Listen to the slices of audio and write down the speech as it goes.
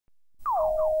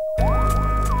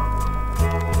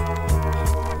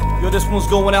This one's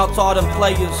going out to all them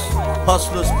players,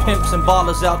 hustlers, pimps, and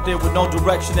ballers out there with no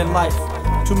direction in life.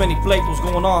 Too many Pleitos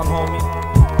going on, homie.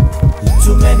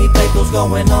 Too many Pleitos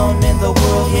going on in the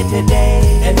world here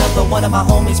today. Another one of my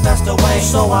homies passed away,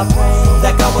 so I pray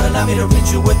that God would allow me to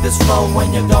reach you with this flow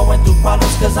when you're going through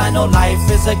problems, cause I know life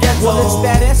is a ghetto. Well, it's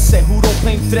that ese, who don't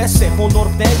claim trece, o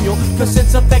norteño. Cause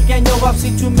since a pequeño I've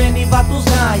seen too many vatos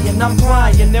dying. I'm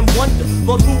crying and wonder,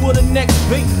 Lord, who would the next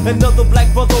be? Another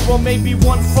black brother or maybe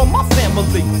one from my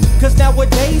family. Cause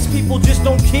nowadays people just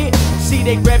don't care. See,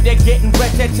 they grab that getting rat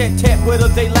tat tat tat, whether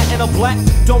they Latin or black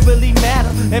don't really matter.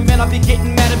 And man, I be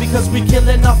getting madder because we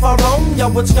killing off our own. Yo,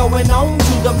 what's going on?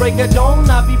 To the break of dawn,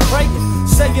 I be praying,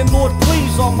 saying, Lord,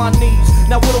 please, on my knees.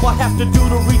 Now what do I have to do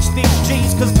to reach these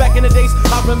G's? Cause back in the days,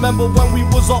 I remember when we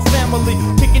was all family,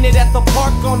 picking it at the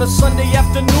park on a Sunday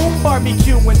afternoon,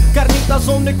 barbecuing, carnitas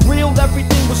on the grill,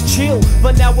 everything was chill.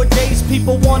 But nowadays,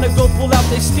 people wanna go pull out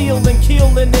their steel and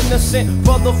kill an innocent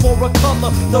brother for a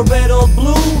color, the red or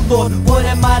blue. Lord, what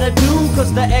am I to do?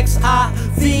 Cause the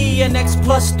XIV and X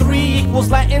plus 3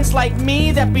 equals Latins like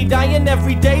me that be dying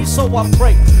every day. So I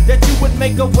pray that you would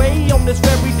make a way on this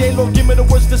very day. Lord, give me the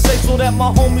words to say so that my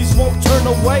homies won't turn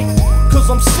away. Cause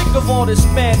I'm sick of all this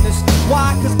madness.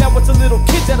 Why? Cause now it's the little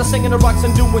kids that are singing the rocks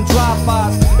and doing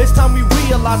drive-bys. It's time we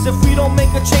realize if we don't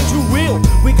make a change, who will?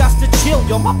 We got to chill,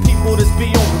 yo, my people, this be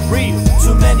on the real.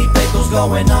 Too many Pleitos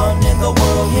going on in the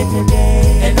world here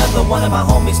today. Another one of my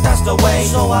homies passed away,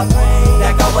 so I pray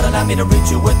that God would allow me to reach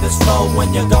you with this flow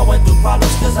when you're going through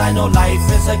problems, cause I know life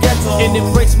is a ghetto. And it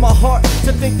breaks my heart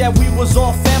to think that we was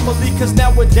all family, cause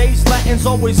nowadays Latins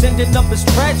always ending up as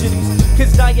tragedies.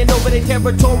 Kids dying over their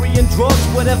territory and drugs.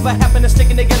 Whatever happened to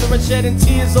sticking together and shedding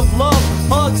tears of love,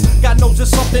 hugs. God knows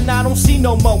it's something I don't see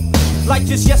no more. Like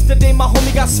just yesterday, my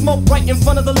homie got smoked right in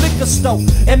front of the liquor store.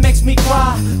 It makes me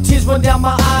cry, tears run down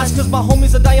my eyes, cause my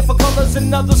homies are dying for colors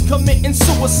and others committing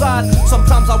suicide.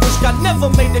 Sometimes I wish God never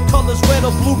made the colors red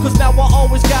or blue, cause now I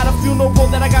always got a funeral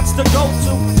that I got to go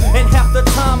to. And half the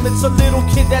time it's a little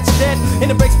kid that's dead, and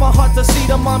it breaks my heart to see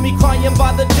the mommy crying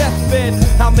by the deathbed.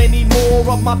 How many more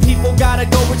of my people gotta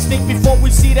go extinct before we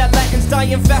see that Latins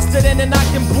dying faster than I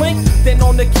can blink? Then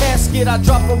on the casket I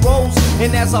drop a rose,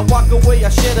 and as I walk away I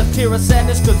shed a tear of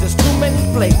sadness, cause there's too many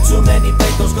Pleitos. Too many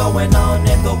Pleitos going on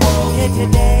in the world here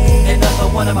today. Another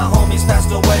one of my homies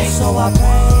passed away, so I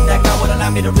pray that God would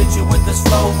allow me to reach you with this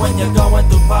flow when you're going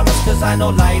through problems, cause I know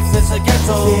life is a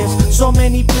ghetto. There's so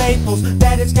many Pleitos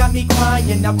that it's got me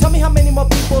crying. Now tell me how many more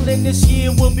people in this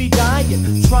year will be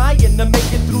dying, trying to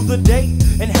make it through the day.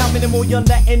 And how many more young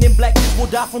Latin and black kids will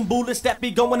die from bullets that be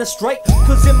going astray?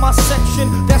 Cause in my section,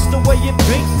 that's the way it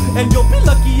be. And you'll be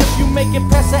lucky if you make it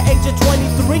past the age of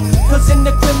 23. Cause in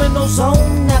the criminal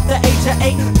zone, after age of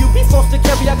 8, you be forced to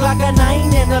carry a Glock 9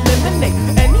 and eliminate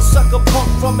any sucker punk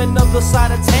from another side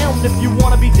of town. If you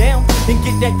wanna be down and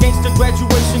get that gangster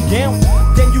graduation gown,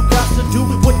 then you got to do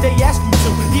what they ask you to,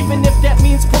 even if that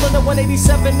means pulling a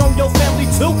 187 on your family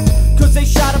too. Cause they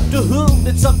shot up the hood,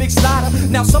 it's a big slaughter.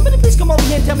 Now somebody please come over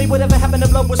here and tell me whatever happened to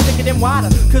blood was thicker than water.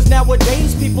 Cause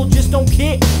nowadays people just don't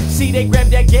care. See, they grab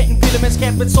that get and peel them as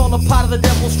cap, it's all a part of the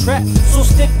devil's trap. So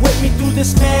stick with me through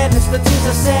this madness, the tears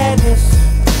of sadness.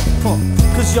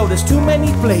 Cause yo, there's too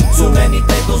many Pleitos. Too many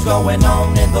Pleitos going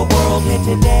on in the world here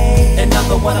today.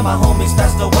 Another one of my homies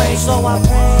passed away, so I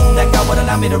pray that God would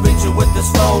allow me to reach you with this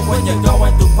flow when you're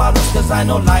going through problems, cause I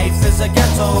know life is a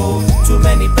ghetto. Too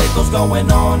many Pleitos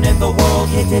going on in the world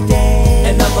here today.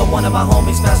 Another one of my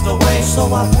homies passed away, so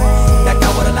I pray that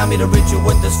God would allow me to reach you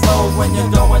with this flow when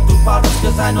you're going through problems,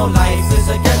 cause I know life is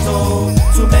a ghetto.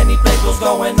 Too many Pleitos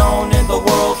going on in the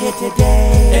world here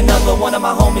today. Another one of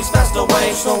my homies passed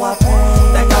away, so I pray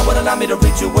that God would allow me to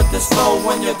reach you with this flow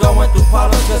when you're going through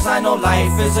problems, cause I know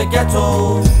life is a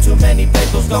ghetto. Too many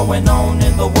Pleitos going on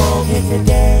in the world here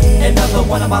today. Another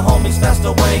one of my homies passed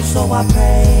away, so I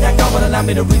pray that God would allow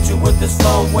me to reach you with this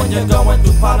flow when you're going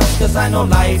through problems, cause I know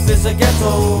life is a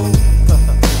ghetto.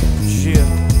 Yeah,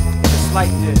 it's like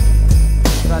that.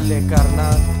 Dale,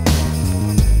 carnal.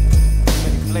 Too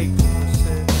many Pleitos.